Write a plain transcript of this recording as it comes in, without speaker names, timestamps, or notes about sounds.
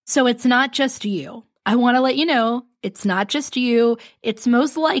So it's not just you. I want to let you know it's not just you. It's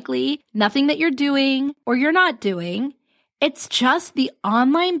most likely nothing that you're doing or you're not doing. It's just the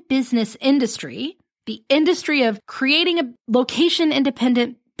online business industry, the industry of creating a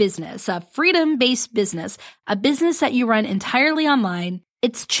location-independent business, a freedom-based business, a business that you run entirely online.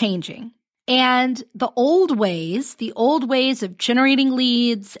 It's changing. And the old ways of generating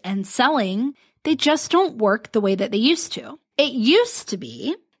leads and selling, they just don't work the way that they used to. It used to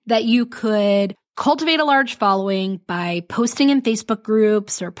be that you could cultivate a large following by posting in Facebook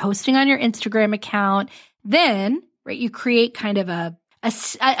groups or posting on your Instagram account. Then, right, you create kind of a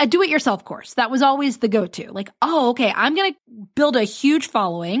do-it-yourself course. That was always the go-to. Like, oh, okay, I'm going to build a huge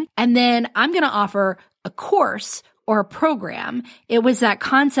following, and then I'm going to offer a course or a program. It was that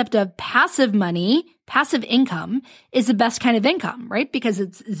concept of passive money, passive income is the best kind of income, right? Because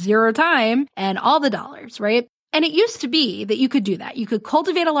it's zero time and all the dollars, right? And it used to be that you could do that. You could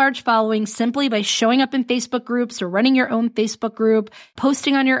cultivate a large following simply by showing up in Facebook groups or running your own Facebook group,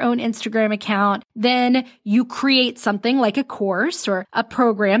 posting on your own Instagram account. Then you create something like a course or a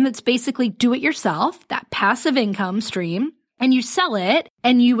program that's basically do it yourself, that passive income stream, and you sell it,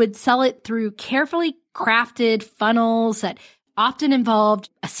 and you would sell it through carefully crafted funnels that often involved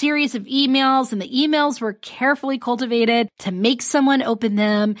a series of emails, and the emails were carefully cultivated to make someone open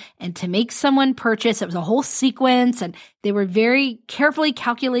them and to make someone purchase. It was a whole sequence, and they were very carefully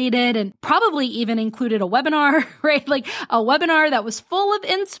calculated and probably even included a webinar, right? Like a webinar that was full of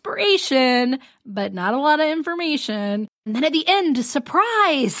inspiration, but not a lot of information. And then at the end,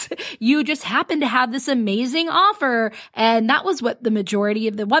 surprise, you just happen to have this amazing offer. And that was what the majority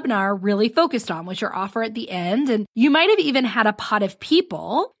of the webinar really focused on, was your offer at the end. And you might have even had a pot of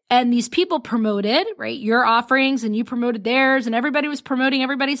people, and these people promoted, right, your offerings, and you promoted theirs, and everybody was promoting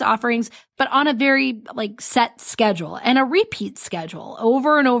everybody's offerings, but on a very set schedule and a repeat schedule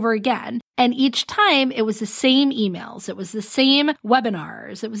over and over again. And each time it was the same emails, it was the same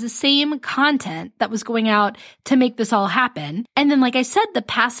webinars, it was the same content that was going out to make this all happen. And then, like I said, the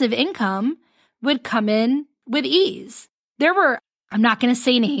passive income would come in with ease. There were, I'm not going to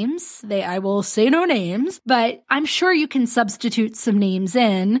say names. I will say no names, but I'm sure you can substitute some names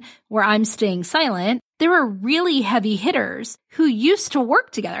in where I'm staying silent. There were really heavy hitters who used to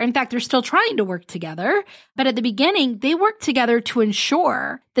work together. In fact, they're still trying to work together. But at the beginning, they worked together to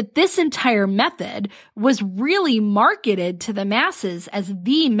ensure that this entire method was really marketed to the masses as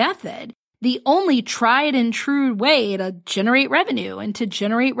the method, the only tried and true way to generate revenue and to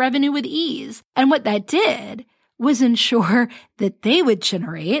generate revenue with ease. And what that did was ensure that they would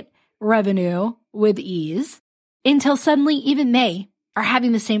generate revenue with ease until suddenly even they are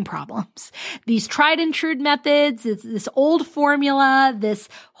having the same problems. These tried and true methods, this old formula, this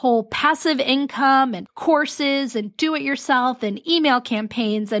whole passive income and courses and do-it-yourself and email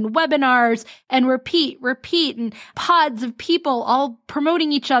campaigns and webinars and repeat, and pods of people all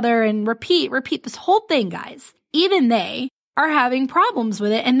promoting each other and repeat, this whole thing, guys. Even they are having problems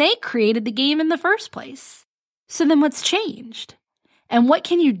with it, and they created the game in the first place. So then what's changed? And what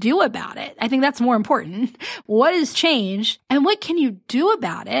can you do about it? I think that's more important. What has changed and what can you do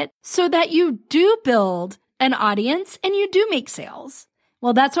about it so that you do build an audience and you do make sales?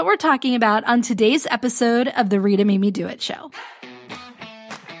 Well, that's what we're talking about on today's episode of the Rita Made Me Do It show.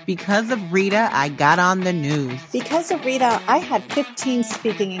 Because of Rita, I got on the news. Because of Rita, I had 15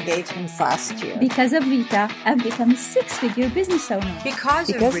 speaking engagements last year. Because of Rita, I've become a 6-figure business owner. Because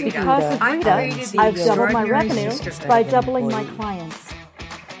of Rita, I've doubled my revenue by doubling my clients.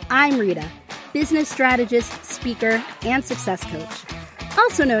 I'm Rita, business strategist, speaker, and success coach.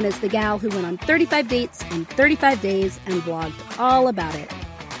 Also known as the gal who went on 35 dates in 35 days and blogged all about it.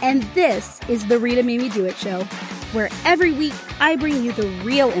 And this is the Rita Made Me Do It show, where every week I bring you the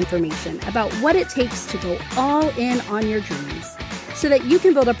real information about what it takes to go all in on your dreams so that you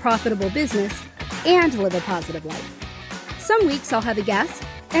can build a profitable business and live a positive life. Some weeks I'll have a guest,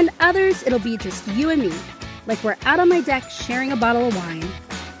 and others it'll be just you and me, like we're out on my deck sharing a bottle of wine.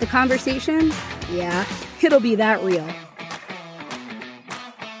 The conversation, yeah, it'll be that real.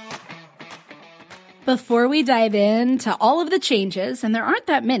 Before we dive into all of the changes, and there aren't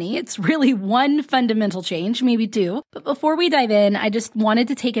that many, it's really one fundamental change, maybe two. But before we dive in, I just wanted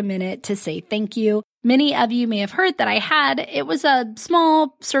to take a minute to say thank you. Many of you may have heard that it was a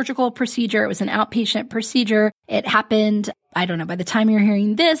small surgical procedure. It was an outpatient procedure. It happened, I don't know, by the time you're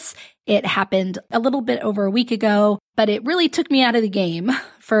hearing this, it happened a little bit over a week ago, but it really took me out of the game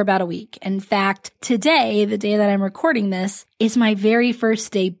for about a week. In fact, today, the day that I'm recording this, is my very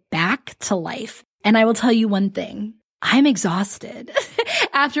first day back to life. And I will tell you one thing, I'm exhausted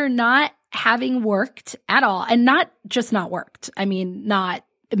after not having worked at all, and not just not worked. I mean, not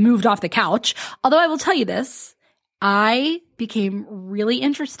moved off the couch. Although I will tell you this, I became really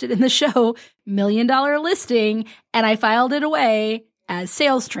interested in the show $1 Million Listing, and I filed it away as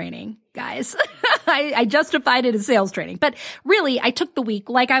sales training, guys. I justified it as sales training. But really, I took the week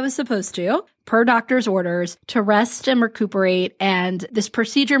like I was supposed to, per doctor's orders, to rest and recuperate. And this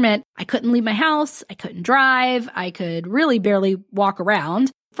procedure meant I couldn't leave my house. I couldn't drive. I could really barely walk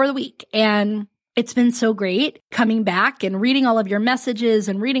around for the week. And it's been so great coming back and reading all of your messages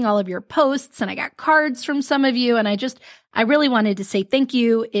and reading all of your posts. And I got cards from some of you. And I really wanted to say thank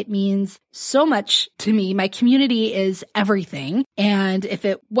you. It means so much to me. My community is everything. And if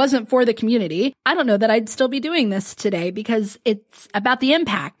it wasn't for the community, I don't know that I'd still be doing this today, because it's about the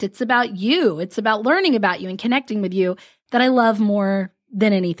impact. It's about you. It's about learning about you and connecting with you that I love more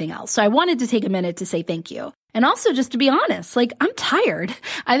than anything else. So I wanted to take a minute to say thank you. And also, just to be honest, I'm tired.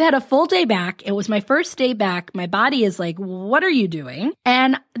 I've had a full day back. It was my first day back. My body is like, what are you doing?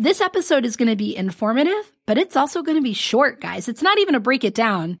 And this episode is going to be informative, but it's also going to be short, guys. It's not even a break it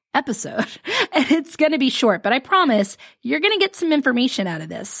down episode. And it's going to be short, but I promise you're going to get some information out of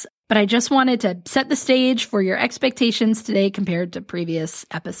this. But I just wanted to set the stage for your expectations today compared to previous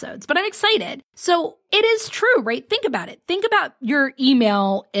episodes. But I'm excited. So it is true, right? Think about it. Think about your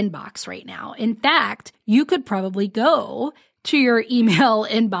email inbox right now. In fact, you could probably go to your email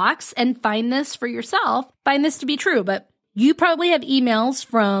inbox and find this for yourself, find this to be true. But you probably have emails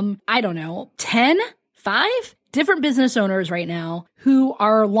from, 5 different business owners right now who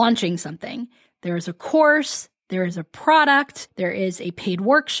are launching something. There's a course. There is a product, there is a paid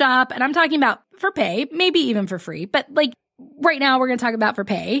workshop, and I'm talking about for pay, maybe even for free, but right now we're going to talk about for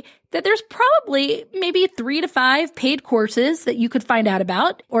pay, that there's probably maybe 3 to 5 paid courses that you could find out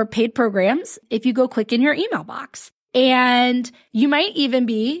about, or paid programs if you go click in your email box. And you might even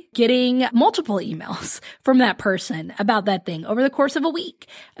be getting multiple emails from that person about that thing over the course of a week.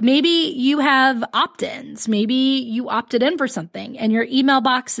 Maybe you have opt-ins. Maybe you opted in for something and your email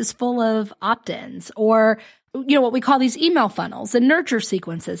box is full of opt-ins, or what we call these email funnels and nurture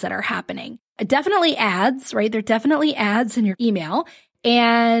sequences that are happening. Definitely ads, right? There are definitely ads in your email.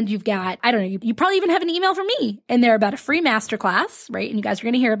 And you've got, you probably even have an email from me in there about a free masterclass, right? And you guys are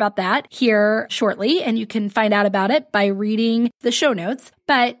going to hear about that here shortly. And you can find out about it by reading the show notes.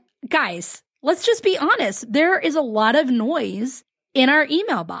 But guys, let's just be honest. There is a lot of noise in our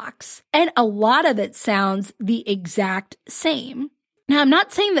email box, and a lot of it sounds the exact same. Now, I'm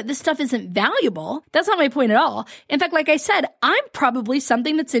not saying that this stuff isn't valuable. That's not my point at all. In fact, like I said, I'm probably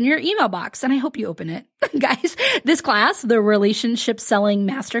something that's in your email box, and I hope you open it. Guys, this class, the Relationship Selling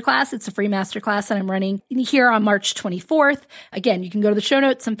Masterclass, it's a free masterclass that I'm running here on March 24th. Again, you can go to the show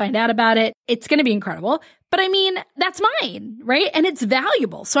notes and find out about it. It's going to be incredible. But that's mine, right? And it's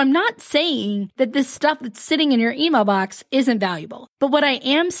valuable. So I'm not saying that this stuff that's sitting in your email box isn't valuable. But what I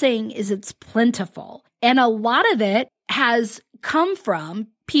am saying is it's plentiful. And a lot of it has come from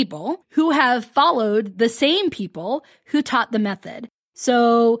people who have followed the same people who taught the method.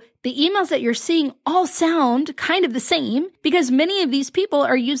 So the emails that you're seeing all sound kind of the same, because many of these people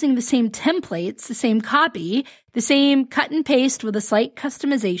are using the same templates, the same copy, the same cut and paste with a slight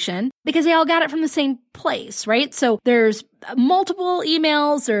customization, because they all got it from the same place, right? So there's multiple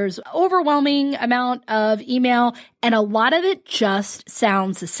emails, there's overwhelming amount of email, and a lot of it just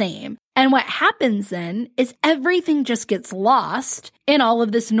sounds the same. And what happens then is everything just gets lost in all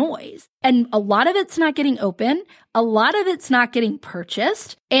of this noise. And a lot of it's not getting open. A lot of it's not getting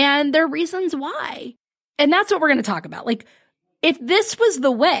purchased. And there are reasons why. And that's what we're going to talk about. If this was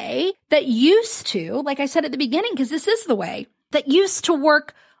the way that used to, like I said at the beginning, because this is the way that used to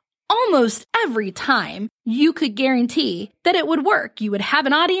work almost every time, you could guarantee that it would work. You would have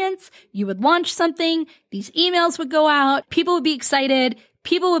an audience. You would launch something. These emails would go out. People would be excited.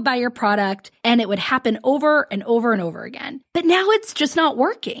 People would buy your product, and it would happen over and over and over again. But now it's just not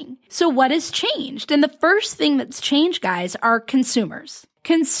working. So what has changed? And the first thing that's changed, guys, are consumers.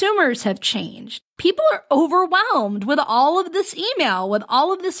 Consumers have changed. People are overwhelmed with all of this email, with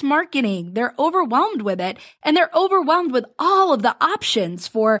all of this marketing. They're overwhelmed with it, and they're overwhelmed with all of the options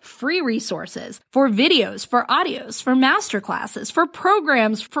for free resources, for videos, for audios, for masterclasses, for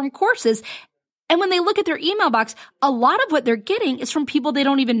programs, from courses. And when they look at their email box, a lot of what they're getting is from people they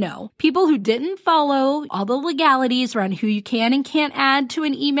don't even know. People who didn't follow all the legalities around who you can and can't add to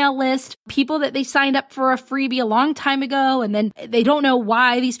an email list. People that they signed up for a freebie a long time ago, and then they don't know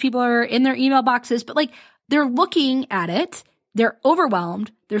why these people are in their email boxes. But they're looking at it They're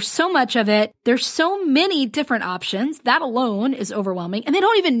overwhelmed. There's so much of it. There's so many different options. That alone is overwhelming. And they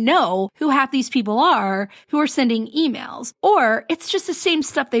don't even know who half these people are who are sending emails. Or it's just the same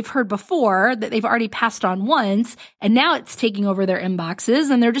stuff they've heard before that they've already passed on once. And now it's taking over their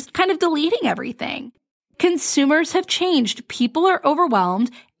inboxes and they're just kind of deleting everything. Consumers have changed. People are overwhelmed.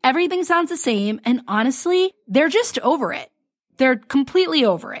 Everything sounds the same. And honestly, they're just over it. They're completely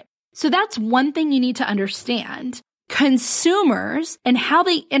over it. So that's one thing you need to understand. Consumers and how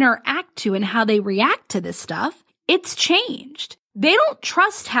they interact to and how they react to this stuff, it's changed. They don't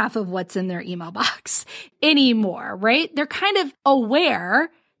trust half of what's in their email box anymore, right? They're kind of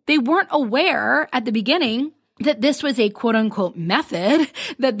aware. They weren't aware at the beginning that this was a quote unquote method,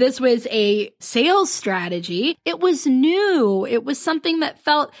 that this was a sales strategy. It was new. It was something that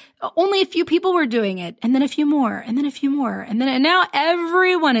felt only a few people were doing it, and then a few more, and then a few more. And now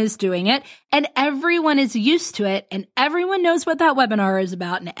everyone is doing it, and everyone is used to it, and everyone knows what that webinar is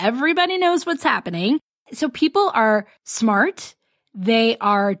about, and everybody knows what's happening. So people are smart. They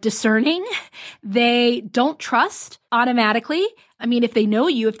are discerning. They don't trust automatically. I mean, if they know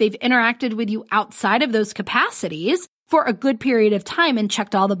you, if they've interacted with you outside of those capacities for a good period of time and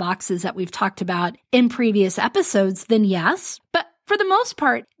checked all the boxes that we've talked about in previous episodes, then yes. But for the most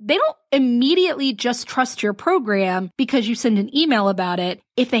part, they don't immediately just trust your program because you send an email about it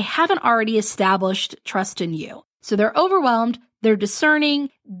if they haven't already established trust in you. So they're overwhelmed. They're discerning.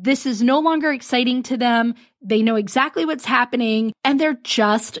 This is no longer exciting to them. They know exactly what's happening, and they're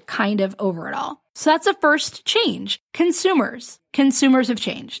just kind of over it all. So that's a first change. Consumers have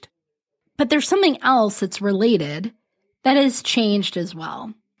changed. But there's something else that's related that has changed as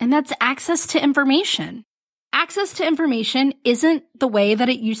well, and that's access to information. Access to information isn't the way that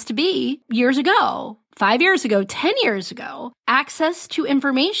it used to be years ago, 5 years ago, 10 years ago. Access to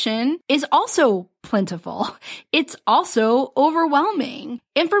information is also plentiful. It's also overwhelming.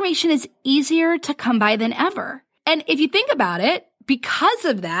 Information is easier to come by than ever. And if you think about it, because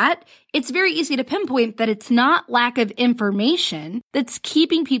of that, it's very easy to pinpoint that it's not lack of information that's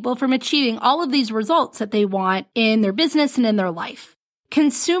keeping people from achieving all of these results that they want in their business and in their life.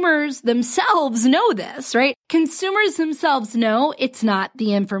 Consumers themselves know this, right? Consumers themselves know it's not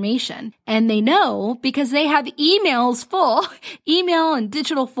the information. And they know because they have email and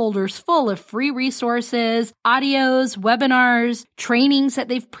digital folders full of free resources, audios, webinars, trainings that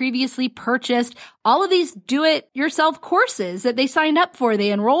they've previously purchased, all of these do-it-yourself courses that they signed up for,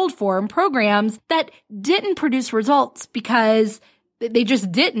 they enrolled for, and programs that didn't produce results because they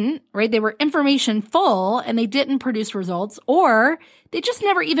just didn't, right? They were information full and they didn't produce results, or they just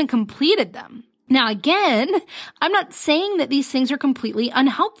never even completed them. Now, again, I'm not saying that these things are completely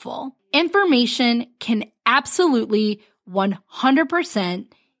unhelpful. Information can absolutely 100%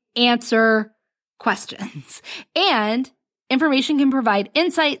 answer questions. And information can provide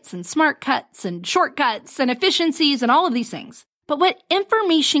insights and smart cuts and shortcuts and efficiencies and all of these things. But what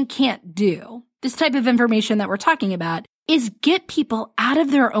information can't do, this type of information that we're talking about, is get people out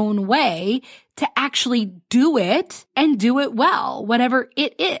of their own way to actually do it and do it well, whatever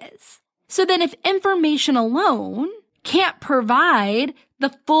it is. So then if information alone can't provide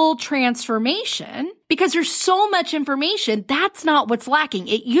the full transformation, because there's so much information, that's not what's lacking.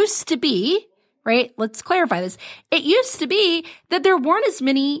 It used to be, right? Let's clarify this. It used to be that there weren't as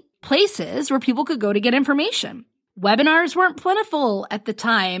many places where people could go to get information. Webinars weren't plentiful at the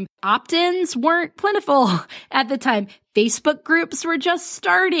time. Opt-ins weren't plentiful at the time. Facebook groups were just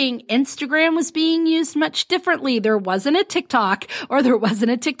starting. Instagram was being used much differently. There wasn't a TikTok, or there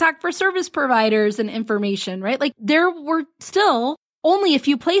wasn't a TikTok for service providers and information, right? Like there were still only a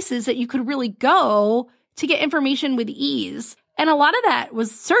few places that you could really go to get information with ease. And a lot of that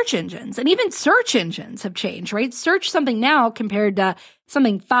was search engines, and even search engines have changed, right? Search something now compared to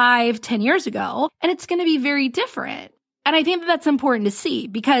something 5-10 years ago, and it's going to be very different. And I think that that's important to see,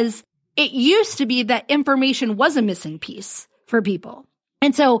 because it used to be that information was a missing piece for people.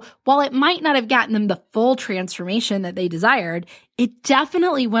 And so while it might not have gotten them the full transformation that they desired, it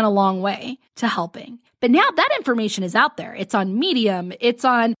definitely went a long way to helping. But now that information is out there. It's on Medium. It's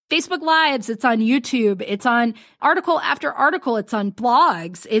on Facebook Lives. It's on YouTube. It's on article after article. It's on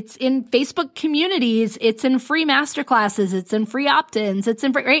blogs. It's in Facebook communities. It's in free masterclasses. It's in free opt-ins. It's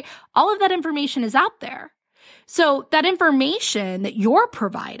in free, right? All of that information is out there. So that information that you're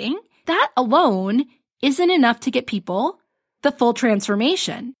providing, that alone isn't enough to get people the full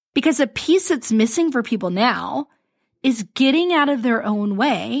transformation, because a piece that's missing for people now is getting out of their own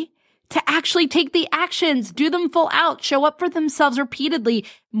way to actually take the actions, do them full out, show up for themselves repeatedly,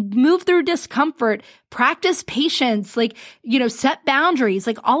 move through discomfort, practice patience, set boundaries,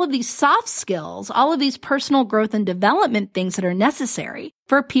 all of these soft skills, all of these personal growth and development things that are necessary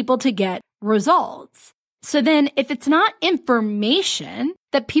for people to get results. So then if it's not information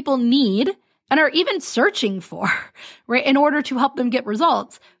that people need and are even searching for, right, in order to help them get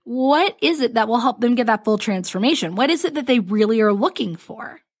results, what is it that will help them get that full transformation? What is it that they really are looking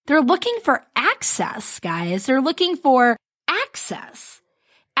for? They're looking for access, guys. They're looking for access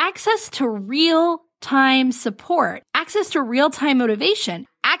to real-time support, access to real-time motivation,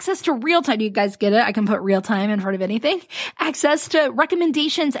 access to real-time. Do you guys get it? I can put real-time in front of anything. Access to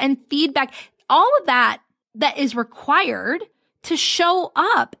recommendations and feedback. All of that is required to show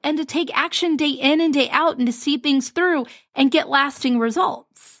up and to take action day in and day out and to see things through and get lasting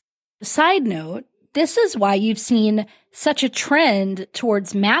results. Side note, this is why you've seen such a trend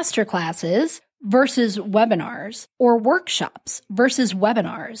towards masterclasses versus webinars or workshops versus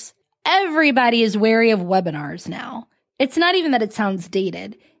webinars. Everybody is wary of webinars now. It's not even that it sounds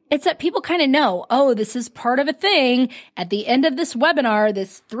dated. It's that people kind of know, oh, this is part of a thing. At the end of this webinar,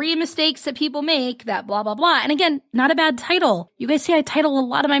 this 3 mistakes that people make, that blah, blah, blah. And again, not a bad title. You guys see I title a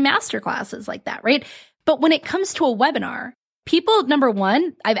lot of my masterclasses like that, right? But when it comes to a webinar, people, number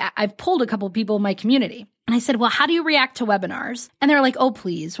one, I've polled a couple of people in my community. And I said, well, how do you react to webinars? And they're like, oh,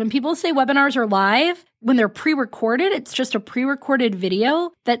 please. When people say webinars are live, when they're pre-recorded, it's just a pre-recorded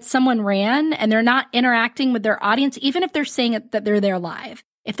video that someone ran and they're not interacting with their audience, even if they're saying that they're there live.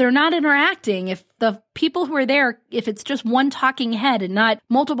 If they're not interacting, if the people who are there, if it's just one talking head and not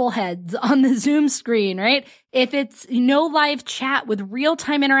multiple heads on the Zoom screen, right? If it's no live chat with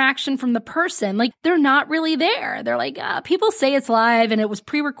real-time interaction from the person, they're not really there. They're like, people say it's live and it was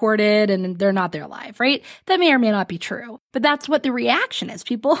pre-recorded and they're not there live, right? That may or may not be true, but that's what the reaction is.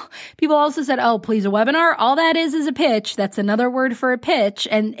 People also said, oh, please, a webinar, all that is a pitch. That's another word for a pitch.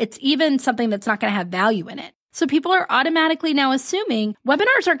 And it's even something that's not going to have value in it. So people are automatically now assuming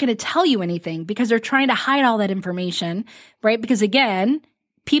webinars aren't going to tell you anything because they're trying to hide all that information, right? Because again,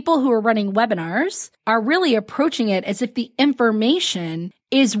 people who are running webinars are really approaching it as if the information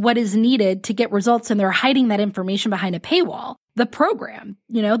is what is needed to get results, and they're hiding that information behind a paywall. The program,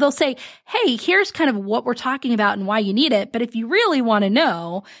 they'll say, hey, here's kind of what we're talking about and why you need it. But if you really want to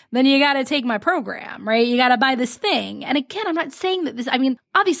know, then you got to take my program, right? You got to buy this thing. And again, I'm not saying that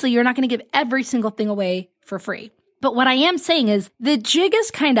obviously you're not going to give every single thing away for free. But what I am saying is the jig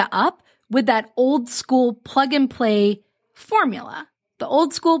is kind of up with that old school plug and play formula. The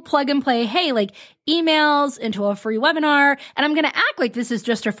old school plug and play, hey, emails into a free webinar, and I'm going to act like this is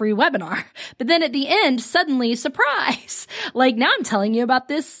just a free webinar. But then at the end, suddenly, surprise, now I'm telling you about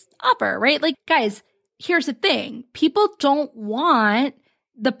this offer, right? Guys, here's the thing. People don't want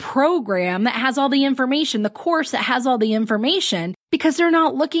the program that has all the information, the course that has all the information, because they're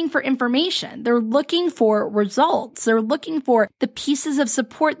not looking for information. They're looking for results. They're looking for the pieces of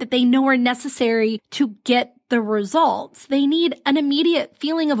support that they know are necessary to get the results. They need an immediate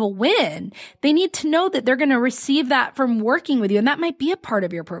feeling of a win. They need to know that they're going to receive that from working with you. And that might be a part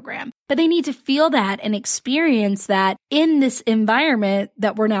of your program, but they need to feel that and experience that in this environment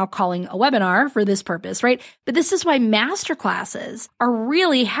that we're now calling a webinar for this purpose, right? But this is why masterclasses are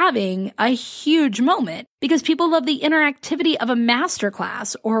really having a huge moment, because people love the interactivity of a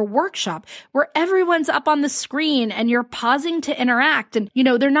masterclass or a workshop where everyone's up on the screen and you're pausing to interact. And,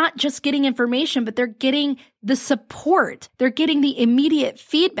 they're not just getting information, but they're getting the support. They're getting the immediate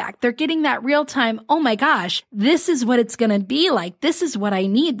feedback. They're getting that real time, oh my gosh, this is what it's going to be like. This is what I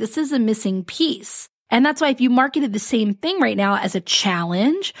need. This is a missing piece. And that's why if you marketed the same thing right now as a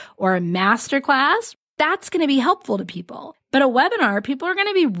challenge or a masterclass, that's going to be helpful to people. But a webinar, people are going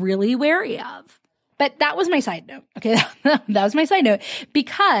to be really wary of. But that was my side note. Okay. That was my side note,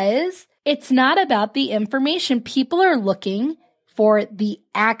 because it's not about the information. People are looking for the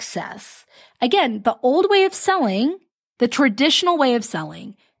access. Again, the old way of selling, the traditional way of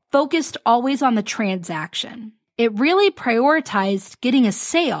selling, focused always on the transaction. It really prioritized getting a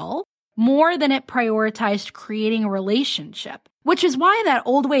sale more than it prioritized creating a relationship, which is why that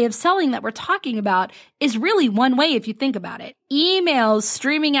old way of selling that we're talking about is really one way if you think about it. Emails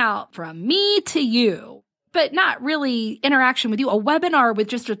streaming out from me to you, but not really interaction with you. A webinar with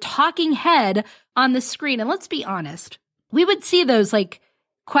just a talking head on the screen. And let's be honest, we would see those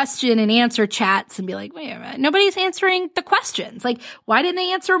question and answer chats and be like, wait a minute, nobody's answering the questions. Why didn't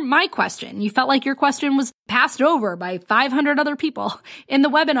they answer my question? You felt like your question was passed over by 500 other people in the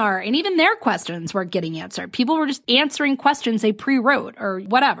webinar, and even their questions weren't getting answered. People were just answering questions they pre-wrote or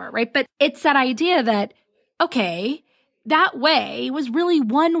whatever, right? But it's that idea that, okay, that way was really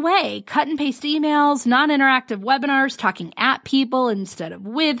one way. Cut and paste emails, non-interactive webinars, talking at people instead of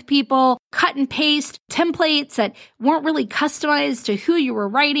with people, cut and paste templates that weren't really customized to who you were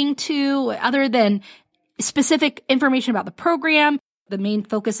writing to other than specific information about the program. The main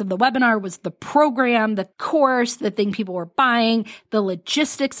focus of the webinar was the program, the course, the thing people were buying, the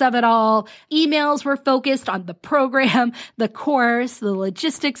logistics of it all. Emails were focused on the program, the course, the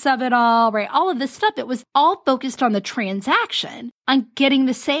logistics of it all, right? All of this stuff, it was all focused on the transaction, on getting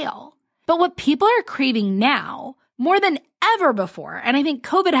the sale. But what people are craving now, more than ever before, and I think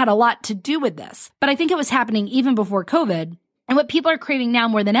COVID had a lot to do with this, but I think it was happening even before COVID, and what people are craving now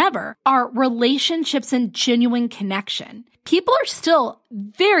more than ever are relationships and genuine connection. People are still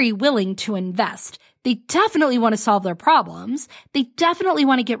very willing to invest. They definitely want to solve their problems. They definitely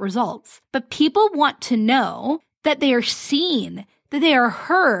want to get results. But people want to know that they are seen, that they are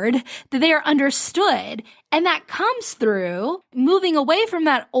heard, that they are understood. And that comes through moving away from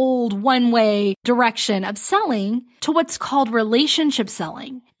that old one-way direction of selling to what's called relationship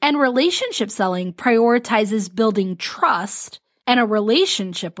selling. And relationship selling prioritizes building trust and a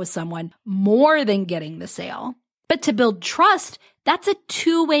relationship with someone more than getting the sale. But to build trust, that's a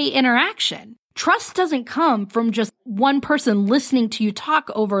two-way interaction. Trust doesn't come from just one person listening to you talk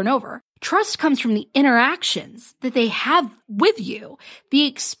over and over. Trust comes from the interactions that they have with you, the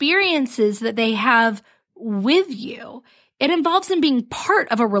experiences that they have with you. It involves them being part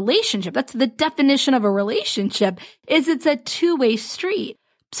of a relationship. That's the definition of a relationship, is it's a two-way street.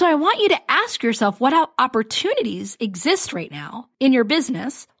 So I want you to ask yourself what opportunities exist right now in your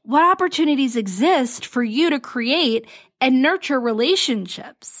business. What opportunities exist for you to create and nurture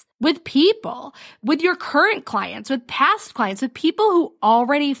relationships with people, with your current clients, with past clients, with people who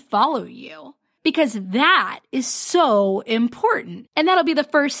already follow you? Because that is so important. And that'll be the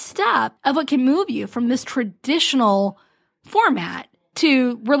first step of what can move you from this traditional format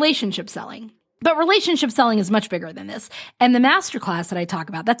to relationship selling. But relationship selling is much bigger than this. And the masterclass that I talk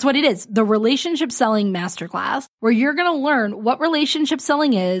about, that's what it is. The relationship selling masterclass, where you're going to learn what relationship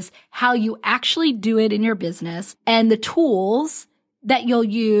selling is, how you actually do it in your business, and the tools that you'll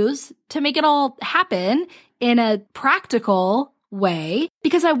use to make it all happen in a practical way.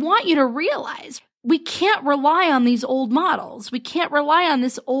 Because I want you to realize we can't rely on these old models. We can't rely on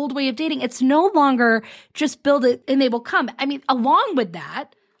this old way of dating. It's no longer just build it and they will come. I mean, along with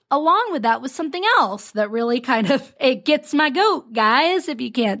that was something else that really it gets my goat, guys, if you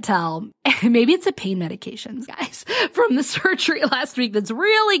can't tell. Maybe it's a pain medications, guys, from the surgery last week that's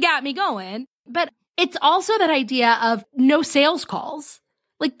really got me going. But it's also that idea of no sales calls.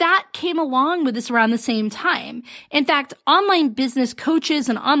 Like that came along with this around the same time. In fact, online business coaches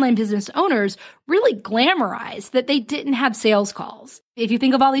and online business owners really glamorized that they didn't have sales calls. If you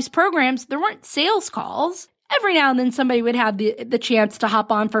think of all these programs, there weren't sales calls. Every now and then somebody would have the chance to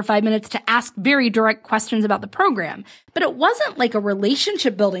hop on for 5 minutes to ask very direct questions about the program. But it wasn't like a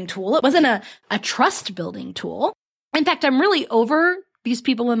relationship building tool. It wasn't a trust building tool. In fact, I'm really over these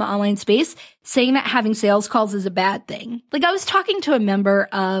people in the online space saying that having sales calls is a bad thing. Like I was talking to a member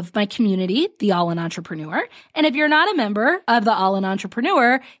of my community, the All-In Entrepreneur. And if you're not a member of the All-In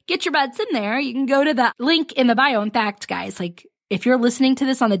Entrepreneur, get your butts in there. You can go to the link in the bio. In fact, guys, if you're listening to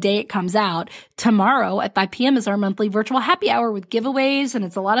this on the day it comes out, tomorrow at 5 p.m. is our monthly virtual happy hour with giveaways, and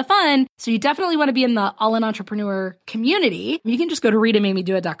it's a lot of fun. So you definitely want to be in the All-In Entrepreneur community. You can just go to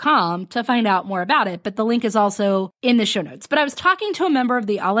RitaMadeMeDoIt.com to find out more about it, but the link is also in the show notes. But I was talking to a member of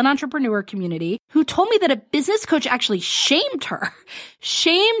the All-In Entrepreneur community who told me that a business coach actually shamed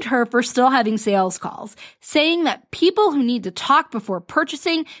her for still having sales calls, saying that people who need to talk before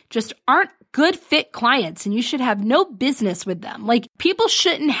purchasing just aren't good fit clients and you should have no business with them. Like people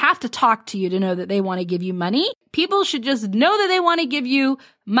shouldn't have to talk to you to know that they want to give you money. People should just know that they want to give you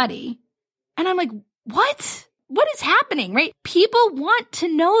money. And I'm like, what? What is happening, right? People want to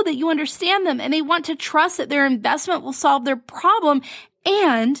know that you understand them and they want to trust that their investment will solve their problem.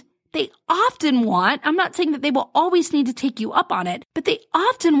 And they often want, I'm not saying that they will always need to take you up on it, but they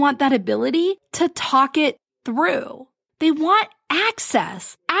often want that ability to talk it through. They want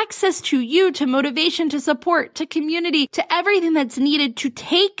access to you, to motivation, to support, to community, to everything that's needed to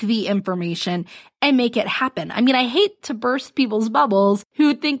take the information and make it happen. I mean, I hate to burst people's bubbles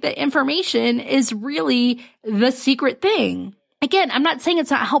who think that information is really the secret thing. Again, I'm not saying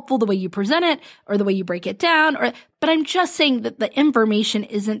it's not helpful the way you present it or the way you break it down, but I'm just saying that the information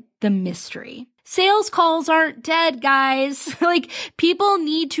isn't the mystery. Sales calls aren't dead, guys. Like people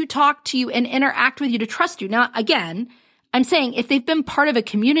need to talk to you and interact with you to trust you. Now, again, I'm saying if they've been part of a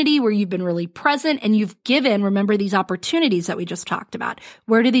community where you've been really present and you've given, remember these opportunities that we just talked about.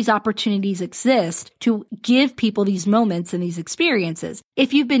 Where do these opportunities exist to give people these moments and these experiences?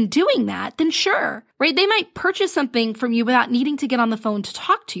 If you've been doing that, then sure, right? They might purchase something from you without needing to get on the phone to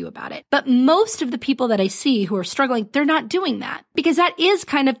talk to you about it. But most of the people that I see who are struggling, they're not doing that because that is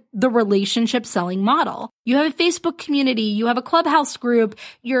kind of the relationship selling model. You have a Facebook community, you have a Clubhouse group,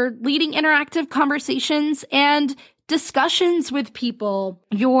 you're leading interactive conversations and discussions with people.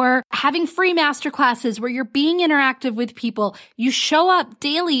 You're having free masterclasses where you're being interactive with people. You show up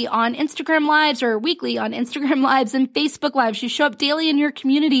daily on Instagram Lives or weekly on Instagram Lives and Facebook Lives. You show up daily in your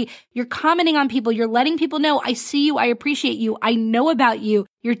community. You're commenting on people. You're letting people know, I see you. I appreciate you. I know about you.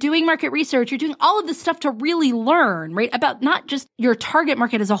 You're doing market research. You're doing all of this stuff to really learn, right? About not just your target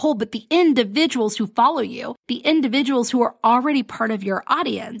market as a whole, but the individuals who follow you, the individuals who are already part of your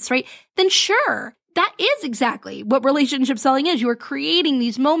audience, right? Then sure. That is exactly what relationship selling is. You are creating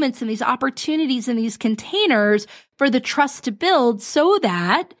these moments and these opportunities and these containers for the trust to build so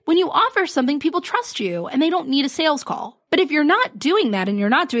that when you offer something, people trust you and they don't need a sales call. But if you're not doing that and you're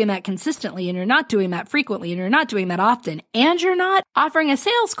not doing that consistently and you're not doing that frequently and you're not doing that often and you're not offering a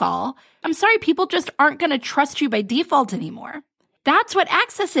sales call, I'm sorry, people just aren't going to trust you by default anymore. That's what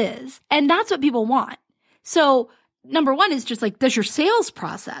access is. And that's what people want. So number one is just like, does your sales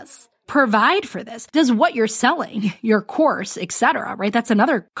process provide for this? Does what you're selling, your course, etc., right? That's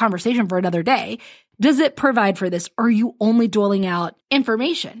another conversation for another day. Does it provide for this? Or are you only doling out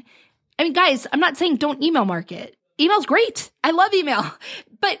information? I mean, guys, I'm not saying don't email market. Email's great. I love email.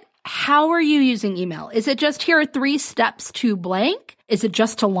 But how are you using email? Is it just here are 3 steps to blank? Is it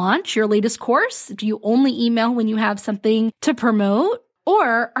just to launch your latest course? Do you only email when you have something to promote?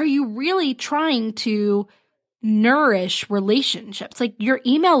 Or are you really trying to nourish relationships? Like your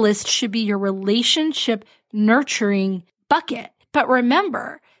email list should be your relationship nurturing bucket. But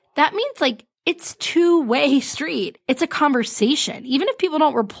remember, that means like it's two-way street. It's a conversation. Even if people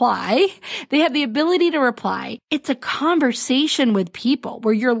don't reply, they have the ability to reply. It's a conversation with people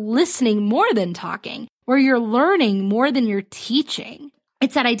where you're listening more than talking, where you're learning more than you're teaching.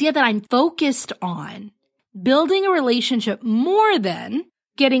 It's that idea that I'm focused on building a relationship more than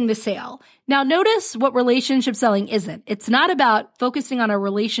getting the sale. Now, notice what relationship selling isn't. It's not about focusing on a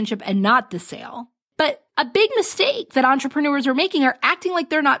relationship and not the sale. But a big mistake that entrepreneurs are making are acting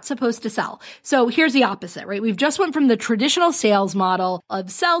like they're not supposed to sell. So here's the opposite, right? We've just went from the traditional sales model of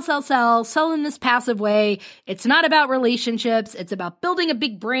sell in this passive way. It's not about relationships. It's about building a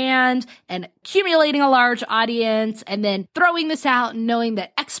big brand and accumulating a large audience and then throwing this out and knowing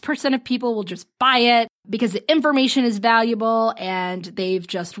that X% of people will just buy it because the information is valuable and they've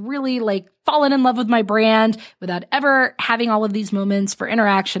just really like fallen in love with my brand without ever having all of these moments for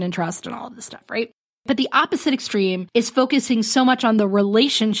interaction and trust and all of this stuff, right? But the opposite extreme is focusing so much on the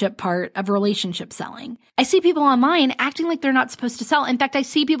relationship part of relationship selling. I see people online acting like they're not supposed to sell. In fact, I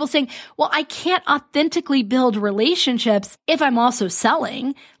see people saying, well, I can't authentically build relationships if I'm also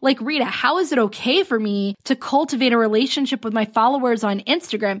selling. Like, Rita, how is it okay for me to cultivate a relationship with my followers on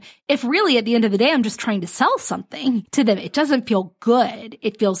Instagram if really at the end of the day, I'm just trying to sell something to them? It doesn't feel good.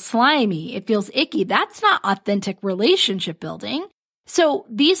 It feels slimy. It feels icky. That's not authentic relationship building. So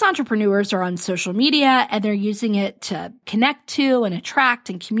these entrepreneurs are on social media and they're using it to connect to and attract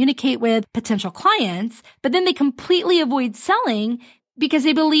and communicate with potential clients, but then they completely avoid selling because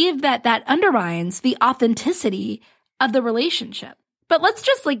they believe that that undermines the authenticity of the relationship. But let's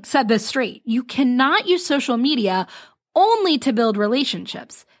just set this straight. You cannot use social media only to build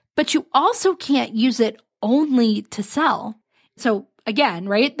relationships, but you also can't use it only to sell. So again,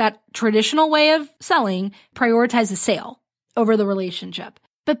 right, that traditional way of selling prioritizes sale over the relationship.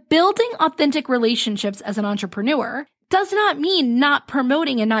 But building authentic relationships as an entrepreneur does not mean not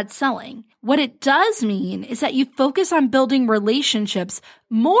promoting and not selling. What it does mean is that you focus on building relationships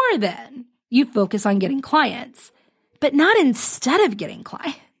more than you focus on getting clients, but not instead of getting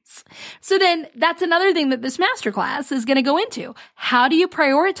clients. So then that's another thing that this masterclass is going to go into. How do you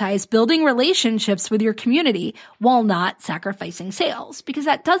prioritize building relationships with your community while not sacrificing sales? Because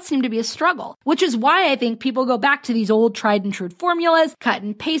that does seem to be a struggle, which is why I think people go back to these old tried and true formulas, cut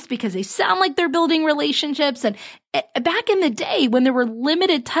and paste, because they sound like they're building relationships. And back in the day when there were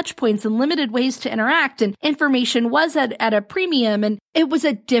limited touch points and limited ways to interact and information was at a premium and it was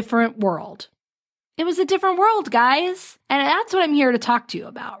a different world. It was a different world, guys. And that's what I'm here to talk to you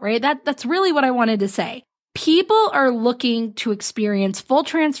about, right? That's really what I wanted to say. People are looking to experience full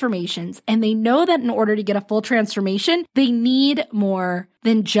transformations, and they know that in order to get a full transformation, they need more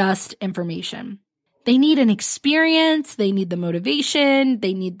than just information. They need an experience. They need the motivation.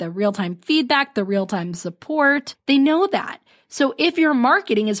 They need the real-time feedback, the real-time support. They know that. So if your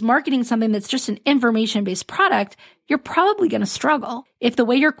marketing is marketing something that's just an information-based product, you're probably going to struggle. If the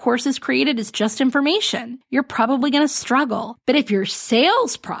way your course is created is just information, you're probably going to struggle. But if your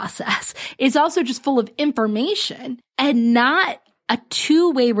sales process is also just full of information and not a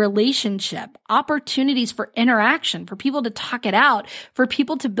two-way relationship, opportunities for interaction, for people to talk it out, for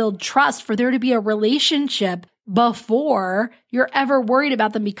people to build trust, for there to be a relationship before you're ever worried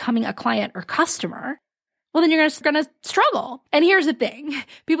about them becoming a client or customer, well, then you're going to struggle. And here's the thing.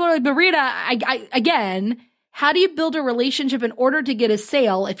 People are like, but Rita, again, how do you build a relationship in order to get a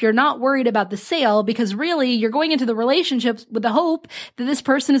sale if you're not worried about the sale? Because really, you're going into the relationships with the hope that this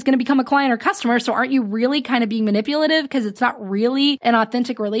person is going to become a client or customer. So aren't you really kind of being manipulative because it's not really an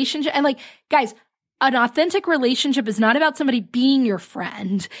authentic relationship? And like, guys, an authentic relationship is not about somebody being your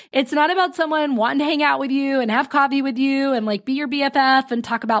friend. It's not about someone wanting to hang out with you and have coffee with you and like be your BFF and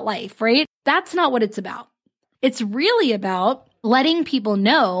talk about life, right? That's not what it's about. It's really about letting people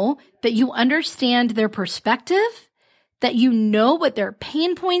know that you understand their perspective, that you know what their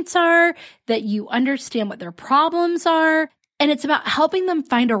pain points are, that you understand what their problems are. And it's about helping them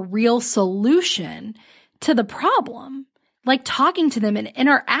find a real solution to the problem, like talking to them and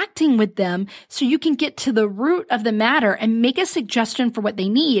interacting with them so you can get to the root of the matter and make a suggestion for what they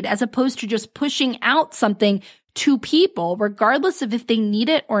need, as opposed to just pushing out something to people, regardless of if they need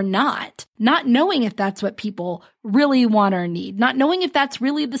it or not knowing if that's what people really want or need, not knowing if that's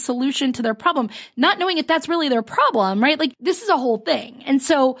really the solution to their problem, not knowing if that's really their problem, right? Like, this is a whole thing. And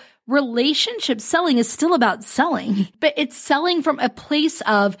so relationship selling is still about selling, but it's selling from a place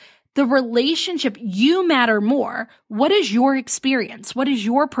of the relationship. You matter more. What is your experience? What is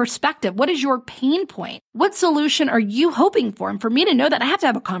your perspective? What is your pain point? What solution are you hoping for? And for me to know that, I have to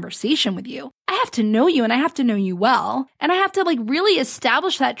have a conversation with you. I have to know you, and I have to know you well. And I have to like really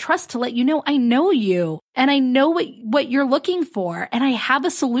establish that trust to let you know I know you and I know what you're looking for and I have a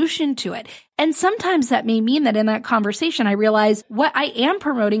solution to it. And sometimes that may mean that in that conversation, I realize what I am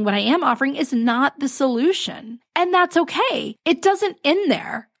promoting, what I am offering is not the solution. And that's okay. It doesn't end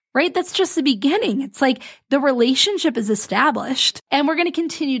there. Right? That's just the beginning. It's like the relationship is established and we're going to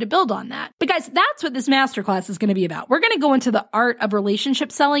continue to build on that. But guys, that's what this masterclass is going to be about. We're going to go into the art of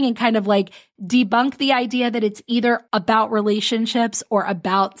relationship selling and kind of like debunk the idea that it's either about relationships or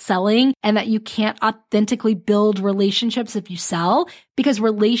about selling and that you can't authentically build relationships if you sell, because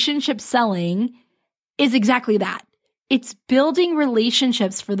relationship selling is exactly that. It's building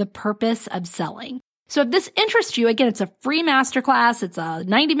relationships for the purpose of selling. So if this interests you, again, it's a free masterclass. It's a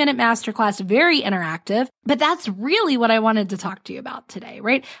 90-minute masterclass, very interactive. But that's really what I wanted to talk to you about today,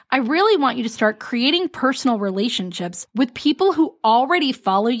 right? I really want you to start creating personal relationships with people who already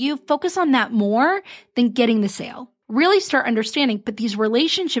follow you. Focus on that more than getting the sale. Really start understanding, but these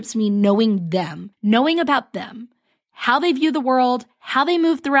relationships mean knowing them, knowing about them, how they view the world, how they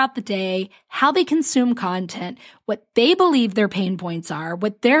move throughout the day, how they consume content, what they believe their pain points are,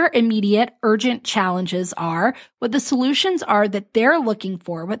 what their immediate urgent challenges are, what the solutions are that they're looking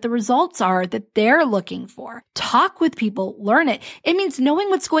for, what the results are that they're looking for. Talk with people, learn it. It means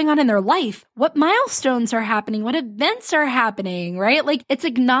knowing what's going on in their life, what milestones are happening, what events are happening, right? Like, it's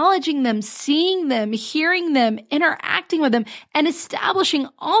acknowledging them, seeing them, hearing them, interacting with them, and establishing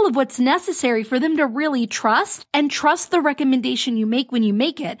all of what's necessary for them to really trust and trust the recommendation you make when you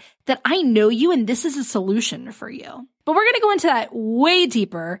make it, that I know you and this is a solution for you. But we're going to go into that way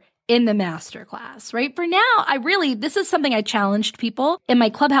deeper in the masterclass, right? For now, this is something I challenged people in my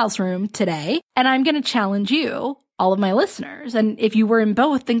Clubhouse room today, and I'm going to challenge you, all of my listeners. And if you were in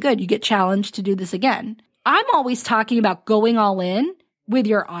both, then good, you get challenged to do this again. I'm always talking about going all in with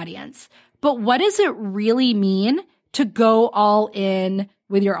your audience, but what does it really mean to go all in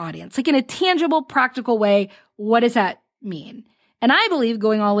with your audience? Like, in a tangible, practical way, what does that mean? And I believe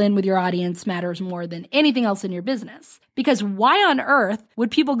going all in with your audience matters more than anything else in your business. Because why on earth would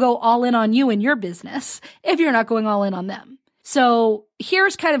people go all in on you in your business if you're not going all in on them? So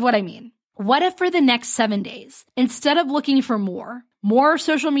here's kind of what I mean. What if for the next 7 days, instead of looking for more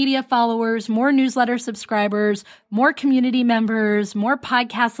social media followers, more newsletter subscribers, more community members, more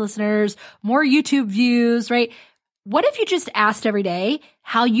podcast listeners, more YouTube views, right? What if you just asked every day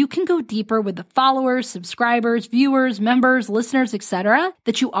how you can go deeper with the followers, subscribers, viewers, members, listeners, etc.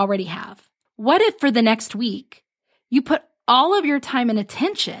 that you already have? What if for the next week, you put all of your time and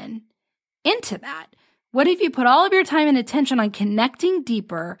attention into that? What if you put all of your time and attention on connecting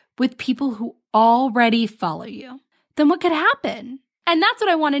deeper with people who already follow you? Then what could happen? And that's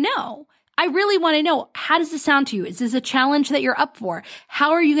what I want to know. I really want to know, how does this sound to you? Is this a challenge that you're up for?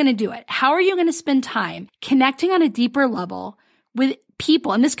 How are you going to do it? How are you going to spend time connecting on a deeper level with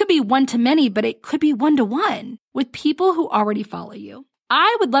people? And this could be one-to-many, but it could be one-to-one with people who already follow you.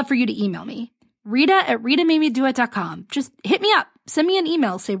 I would love for you to email me, Rita@RitaMadeMeDoIt.com. Just hit me up. Send me an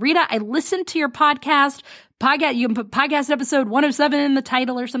email. Say, Rita, I listened to your podcast. You can put podcast episode 107 in the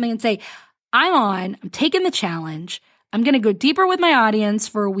title or something and say, I'm taking the challenge. I'm going to go deeper with my audience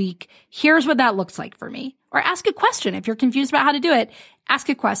for a week. Here's what that looks like for me. Or ask a question. If you're confused about how to do it, ask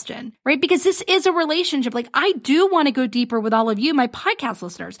a question, right? Because this is a relationship. Like, I do want to go deeper with all of you, my podcast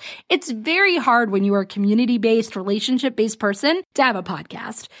listeners. It's very hard when you are a community-based, relationship-based person to have a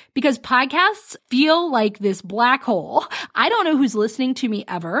podcast because podcasts feel like this black hole. I don't know who's listening to me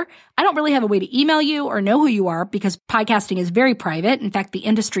ever. I don't really have a way to email you or know who you are because podcasting is very private. In fact, the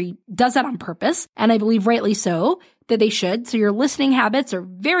industry does that on purpose, and I believe rightly so that they should. So your listening habits are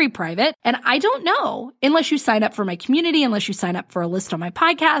very private. And I don't know unless you sign up for my community, unless you sign up for a list on my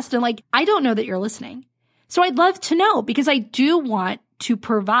podcast. And I don't know that you're listening. So I'd love to know because I do want to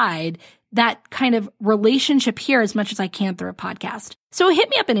provide that kind of relationship here as much as I can through a podcast. So hit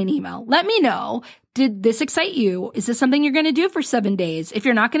me up in an email. Let me know. Did this excite you? Is this something you're going to do for 7 days? If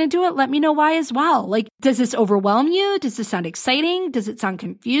you're not going to do it, let me know why as well. Does this overwhelm you? Does this sound exciting? Does it sound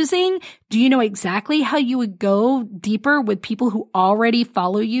confusing? Do you know exactly how you would go deeper with people who already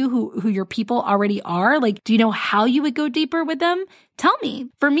follow you, who your people already are? Do you know how you would go deeper with them? Tell me.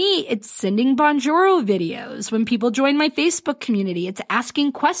 For me, it's sending Bonjoro videos when people join my Facebook community. It's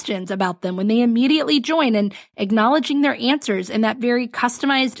asking questions about them when they immediately join and acknowledging their answers in that very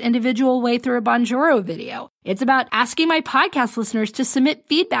customized individual way through a Bonjoro video. It's about asking my podcast listeners to submit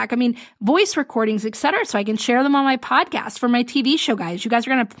feedback. Voice recordings, etc., so I can share them on my podcast. For my TV show guys, you guys are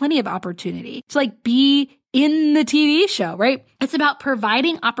going to have plenty of opportunity to be in the TV show, right? It's about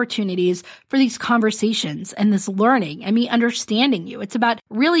providing opportunities for these conversations and this learning and me understanding you. It's about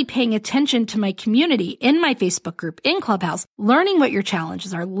really paying attention to my community in my Facebook group, in Clubhouse, learning what your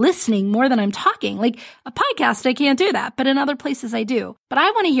challenges are, listening more than I'm talking. A podcast, I can't do that, but in other places I do. But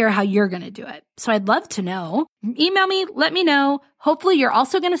I want to hear how you're going to do it. So I'd love to know. Email me, let me know. Hopefully you're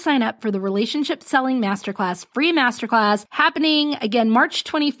also going to sign up for the Relationship Selling Masterclass, free masterclass happening again, March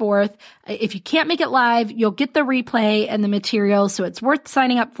 24th. If you can't make it live, you'll get the replay and the material. So it's worth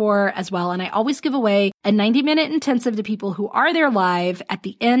signing up for as well. And I always give away a 90-minute intensive to people who are there live at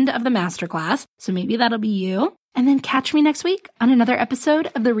the end of the masterclass. So maybe that'll be you. And then catch me next week on another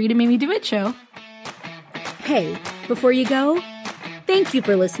episode of the Rita Made Me Do It show. Hey, before you go, thank you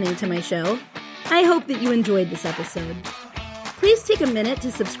for listening to my show. I hope that you enjoyed this episode. Please take a minute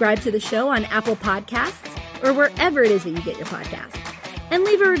to subscribe to the show on Apple Podcasts or wherever it is that you get your podcasts, and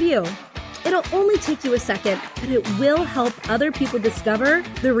leave a review. It'll only take you a second, but it will help other people discover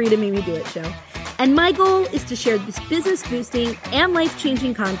the Rita Made Me Do It show. And my goal is to share this business-boosting and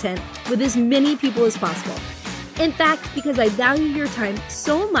life-changing content with as many people as possible. In fact, because I value your time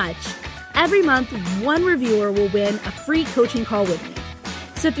so much, every month, one reviewer will win a free coaching call with me.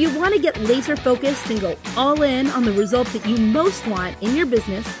 So if you want to get laser focused and go all in on the result that you most want in your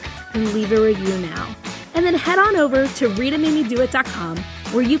business, then leave a review now. And then head on over to RitaMadeMeDoIt.com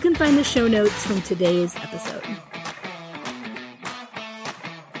where you can find the show notes from today's episode.